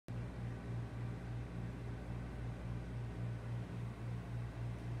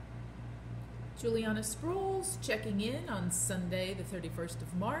Juliana Sproles checking in on Sunday, the 31st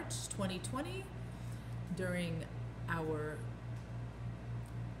of March, 2020, during our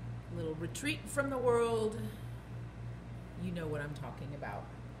little retreat from the world. You know what I'm talking about.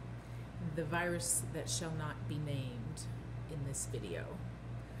 The virus that shall not be named in this video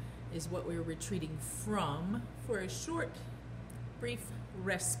is what we're retreating from for a short, brief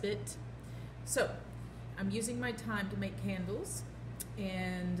respite. So, I'm using my time to make candles,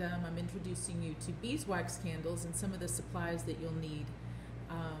 and I'm introducing you to beeswax candles and some of the supplies that you'll need,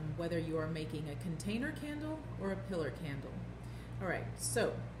 whether you are making a container candle or a pillar candle. All right,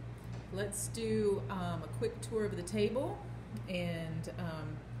 so let's do a quick tour of the table, and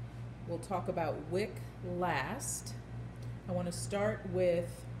we'll talk about wick last. I want to start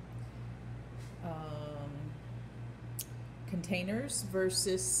with containers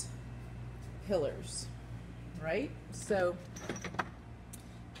versus pillars, right? So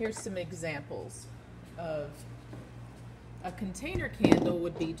here's some examples of a container candle.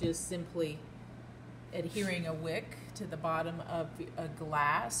 Would be just simply adhering a wick to the bottom of a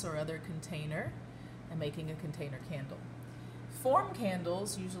glass or other container and making a container candle. Form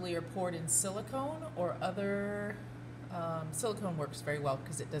candles usually are poured in silicone or other, silicone works very well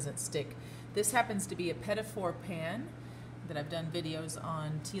because it doesn't stick. This happens to be a petit-four pan that I've done videos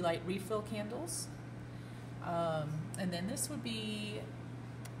on tea light refill candles. And then this would be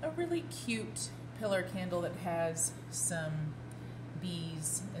a really cute pillar candle that has some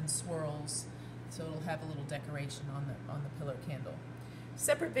bees and swirls, so it'll have a little decoration on the pillar candle.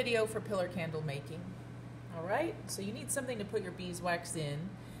 Separate video for pillar candle making. All right, so you need something to put your beeswax in,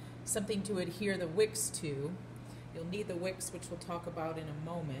 something to adhere the wicks to. You'll need the wicks, which we'll talk about in a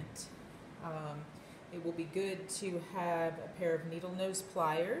moment. It will be good to have a pair of needle nose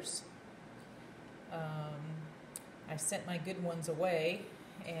pliers. I sent my good ones away,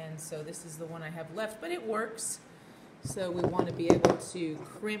 and so this is the one I have left, but it works. So we want to be able to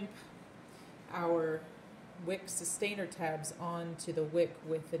crimp our wick sustainer tabs onto the wick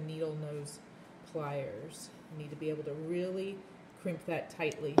with the needle nose pliers. You need to be able to really crimp that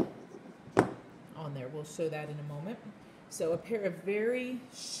tightly on there. We'll show that in a moment. So a pair of very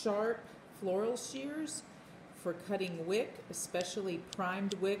sharp floral shears for cutting wick, especially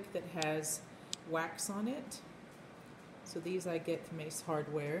primed wick that has wax on it. So these I get from Ace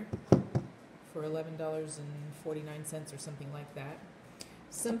Hardware for $11.49 or something like that.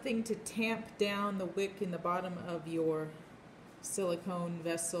 Something to tamp down the wick in the bottom of your silicone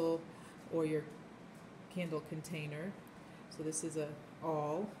vessel or your candle container. So this is a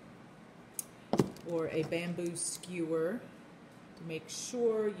awl or a bamboo skewer to make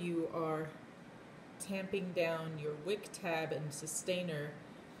sure you are tamping down your wick tab and sustainer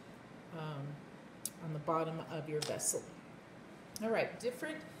on the bottom of your vessel. All right,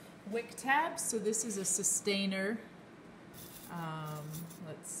 different wick tabs. So this is a sustainer.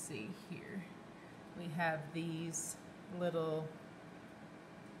 Let's see here. We have these little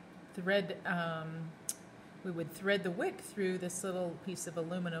thread. We would thread the wick through this little piece of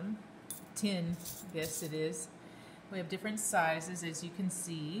aluminum tin. Yes, it is. We have different sizes, as you can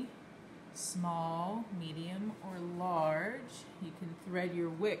see. Small, medium, or large. You can thread your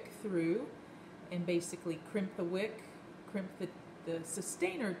wick through and basically crimp the wick, crimp the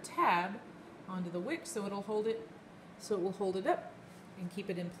sustainer tab onto the wick so it'll hold it, so it will hold it up and keep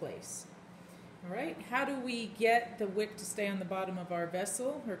it in place. All right, how do we get the wick to stay on the bottom of our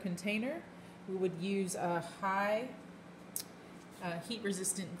vessel or container? We would use a high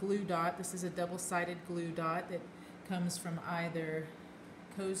heat-resistant glue dot. This is a double-sided glue dot that comes from either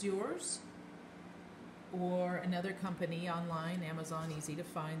Yours or another company online, Amazon, easy to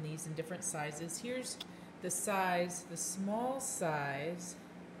find these in different sizes. Here's the size, the small size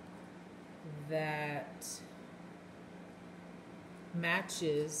that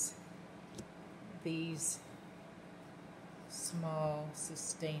matches these small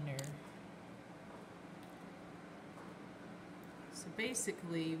sustainer. So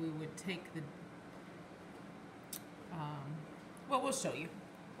basically we would take the, well, we'll show you.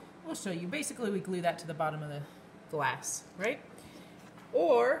 We'll show you. Basically, we glue that to the bottom of the glass, right?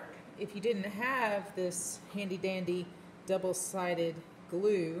 Or, if you didn't have this handy-dandy double-sided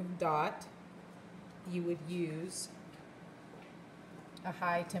glue dot, you would use a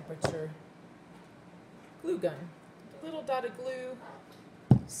high-temperature glue gun. A little dot of glue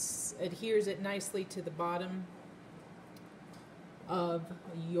adheres it nicely to the bottom of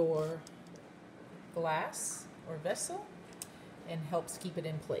your glass or vessel and helps keep it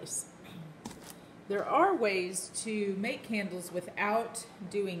in place. There are ways to make candles without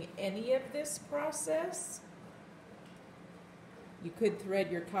doing any of this process. You could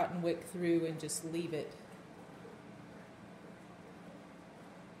thread your cotton wick through and just leave it.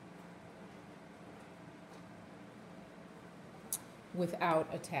 Without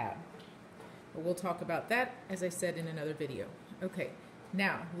a tab. But we'll talk about that, as I said, in another video. Okay,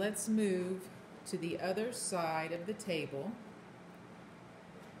 now let's move to the other side of the table.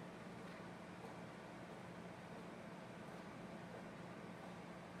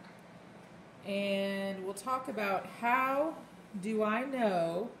 And we'll talk about how do I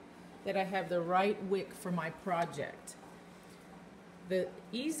know that I have the right wick for my project. The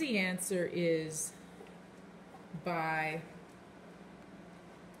easy answer is by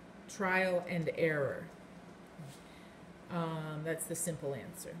trial and error. That's the simple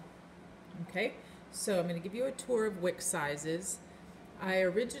answer. Okay, so I'm going to give you a tour of wick sizes. I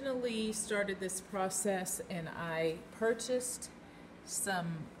originally started this process and I purchased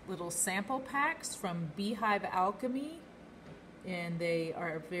some little sample packs from Beehive Alchemy, and they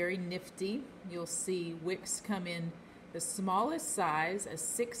are very nifty. You'll see wicks come in the smallest size, a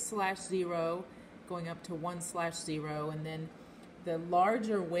 6/0 going up to 1/0, and then the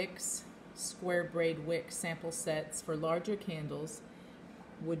larger wicks, square braid wick sample sets for larger candles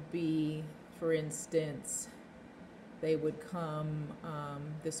would be, for instance, they would come,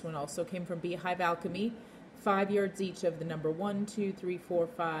 this one also came from Beehive Alchemy, 5 yards each of the number 1, 2, 3, 4,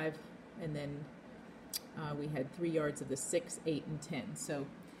 5, and then we had 3 yards of the 6, 8, and 10. So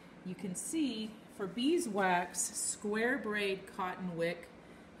you can see for beeswax square braid cotton wick,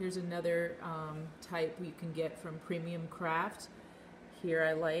 here's another type you can get from Premium Craft. Here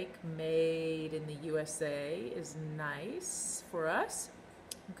I like made in the USA is nice for us.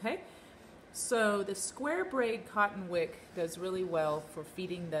 Okay, so the square braid cotton wick does really well for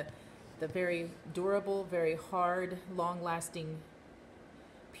feeding the very durable, very hard, long-lasting,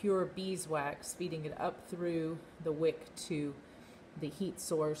 pure beeswax, feeding it up through the wick to the heat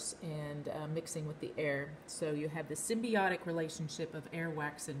source and mixing with the air. So you have the symbiotic relationship of air,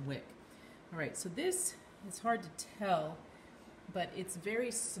 wax, and wick. All right, so this is hard to tell, but it's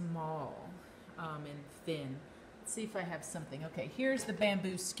very small and thin. Let's see if I have something. Okay, here's the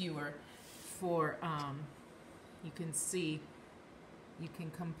bamboo skewer for, you can see, you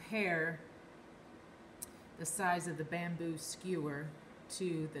can compare the size of the bamboo skewer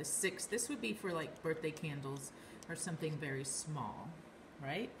to the 6. This would be for like birthday candles or something very small,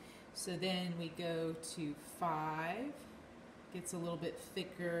 right? So then we go to 5, gets a little bit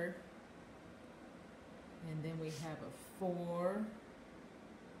thicker, and then we have a 4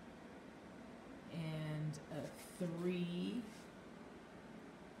 and a 3,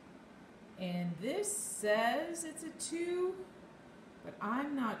 and this says it's a 2, but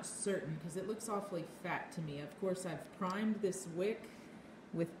I'm not certain because it looks awfully fat to me. Of course, I've primed this wick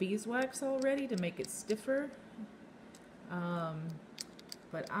with beeswax already to make it stiffer,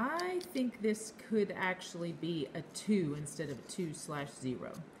 but I think this could actually be a 2 instead of a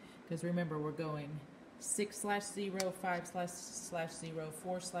 2/0, because remember, we're going 6/0, 5/0,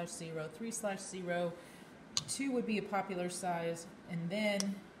 4/0, 3/0. 2 would be a popular size, and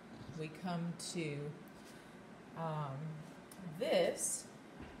then we come to this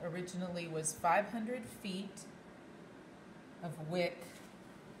originally was 500 feet of wick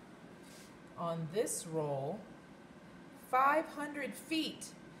on this roll. 500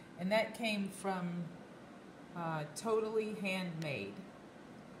 feet, and that came from totally handmade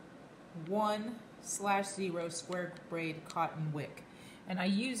 1/0 square braid cotton wick. And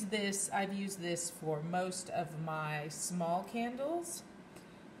I've used this for most of my small candles.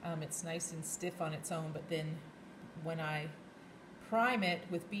 It's nice and stiff on its own, but then when I prime it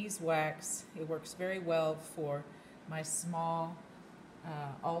with beeswax, it works very well for my small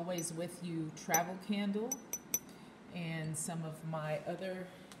always with you travel candle, and some of my other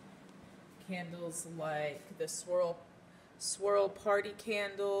candles like the swirl party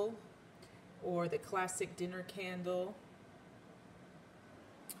candle or the classic dinner candle.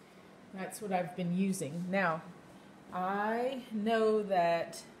 That's what I've been using. Now, I know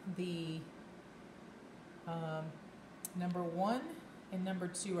that the number 1 and number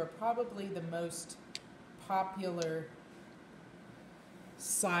 2 are probably the most popular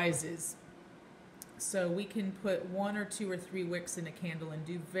sizes. So we can put 1 or 2 or 3 wicks in a candle and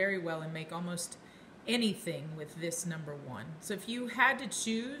do very well and make almost anything with this number 1. So if you had to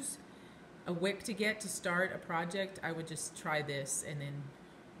choose a wick to get to start a project, I would just try this and then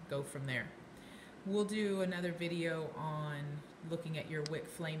go from there. We'll do another video on looking at your wick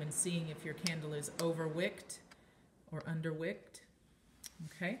flame and seeing if your candle is over-wicked or under-wicked.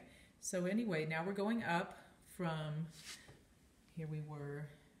 Okay, so anyway, now we're going up from, here we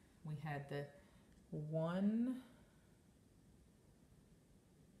had the 1,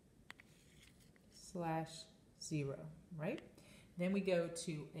 0/0, right? Then we go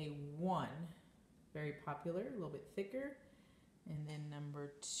to a 1, very popular, a little bit thicker. And then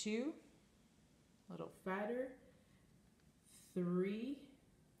number 2, a little fatter. 3,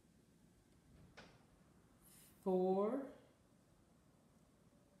 4,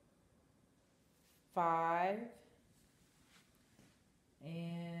 5,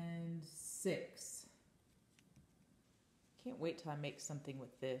 and 6. Can't wait till I make something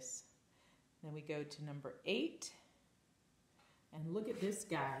with this. Then we go to number 8. And look at this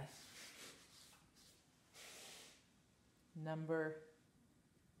guy. Number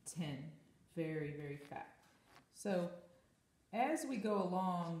 10. Very, very fat. So as we go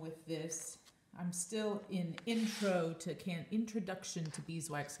along with this, I'm still in introduction to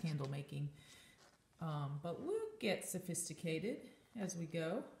beeswax candle making. But we'll get sophisticated as we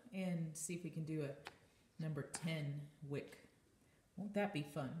go and see if we can do a number 10 wick. Won't that be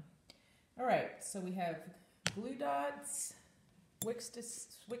fun? All right, so we have glue dots, Wicks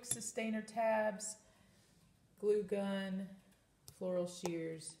sustainer tabs, glue gun, floral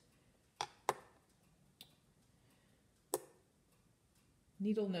shears,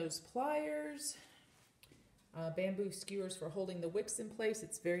 needle nose pliers, bamboo skewers for holding the wicks in place.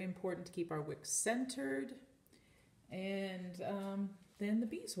 It's very important to keep our wicks centered. And then the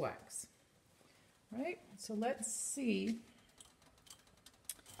beeswax. Right? So let's see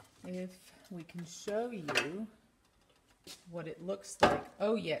if we can show you what it looks like.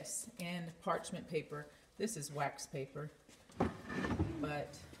 Oh yes, and parchment paper. This is wax paper,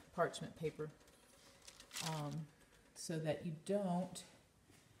 but parchment paper, so that you don't,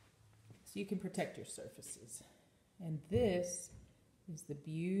 so you can protect your surfaces. And this is the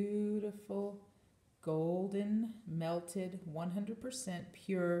beautiful golden melted 100%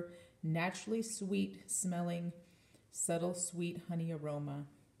 pure, naturally sweet smelling, subtle sweet honey aroma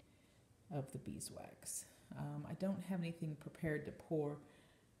of the beeswax. I don't have anything prepared to pour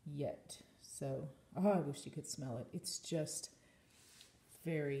yet, so I wish you could smell it. It's just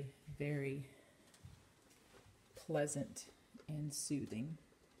very, very pleasant and soothing.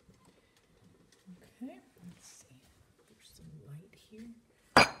 Okay, let's see. There's some light here.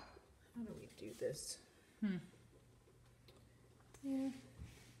 How do we do this? Yeah,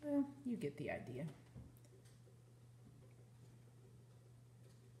 well, you get the idea.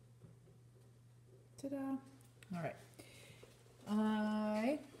 Ta-da! All right.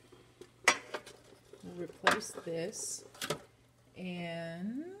 I will replace this,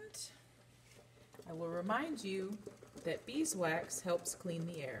 and I will remind you that beeswax helps clean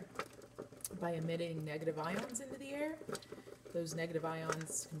the air by emitting negative ions into the air. Those negative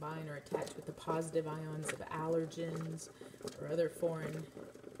ions combine or attach with the positive ions of allergens or other foreign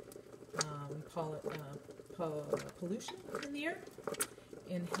pollution in the air,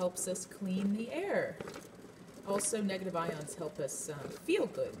 and helps us clean the air. Also, negative ions help us feel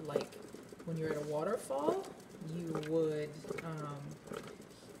good, like when you're at a waterfall, you would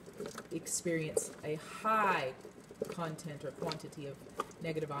experience a high content or quantity of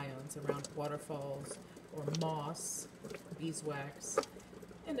negative ions around waterfalls, or moss, beeswax,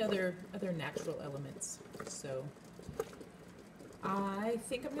 and other natural elements. So I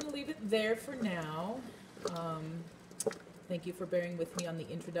think I'm going to leave it there for now. Thank you for bearing with me on the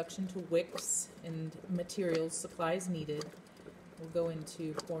introduction to wicks and materials, supplies needed. We'll go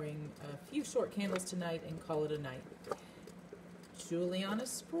into pouring a few short candles tonight and call it a night. Juliana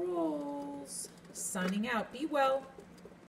Sproles, signing out. Be well.